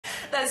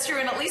That's true,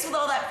 and at least with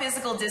all that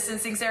physical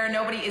distancing, Sarah,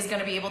 nobody is going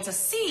to be able to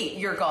see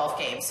your golf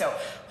game. So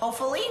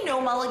hopefully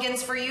no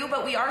mulligans for you,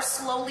 but we are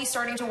slowly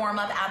starting to warm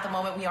up at the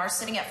moment. We are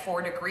sitting at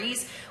 4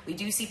 degrees. We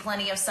do see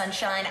plenty of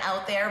sunshine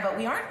out there, but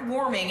we aren't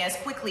warming as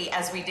quickly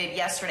as we did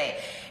yesterday.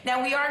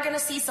 Now we are going to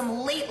see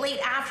some late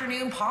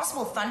afternoon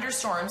possible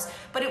thunderstorms,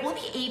 but it will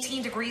be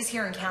 18 degrees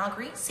here in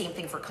Calgary. Same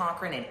thing for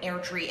Cochrane and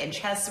Airdrie and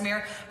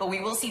Chestermere, but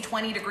we will see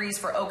 20 degrees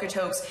for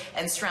Okotoks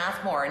and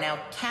Strathmore. Now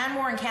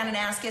Canmore and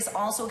Kananaskis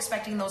also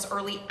expecting those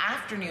early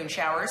afternoon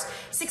showers.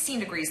 16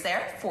 degrees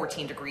there,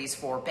 14 degrees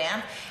for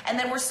Banff, and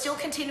then we're still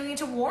continuing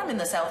to warm in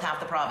the south half of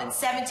the province.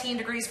 17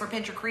 degrees for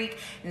Pincher Creek,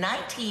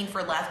 19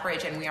 for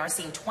Lethbridge, and we are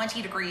seeing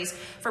 20 degrees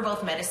for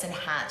both Medicine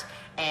Hat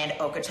and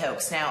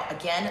Okotoks. Now,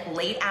 again,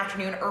 late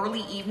afternoon,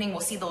 early evening, we'll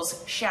see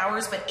those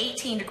showers, but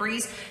 18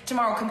 degrees.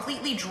 Tomorrow,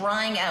 completely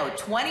drying out.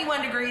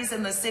 21 degrees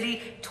in the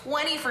city,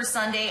 20 for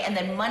Sunday, and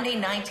then Monday,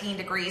 19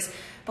 degrees.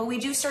 But we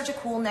do start to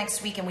cool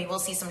next week, and we will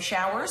see some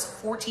showers.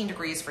 14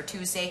 degrees for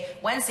Tuesday.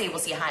 Wednesday, we'll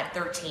see a high of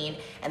 13,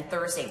 and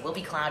Thursday will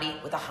be cloudy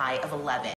with a high of 11.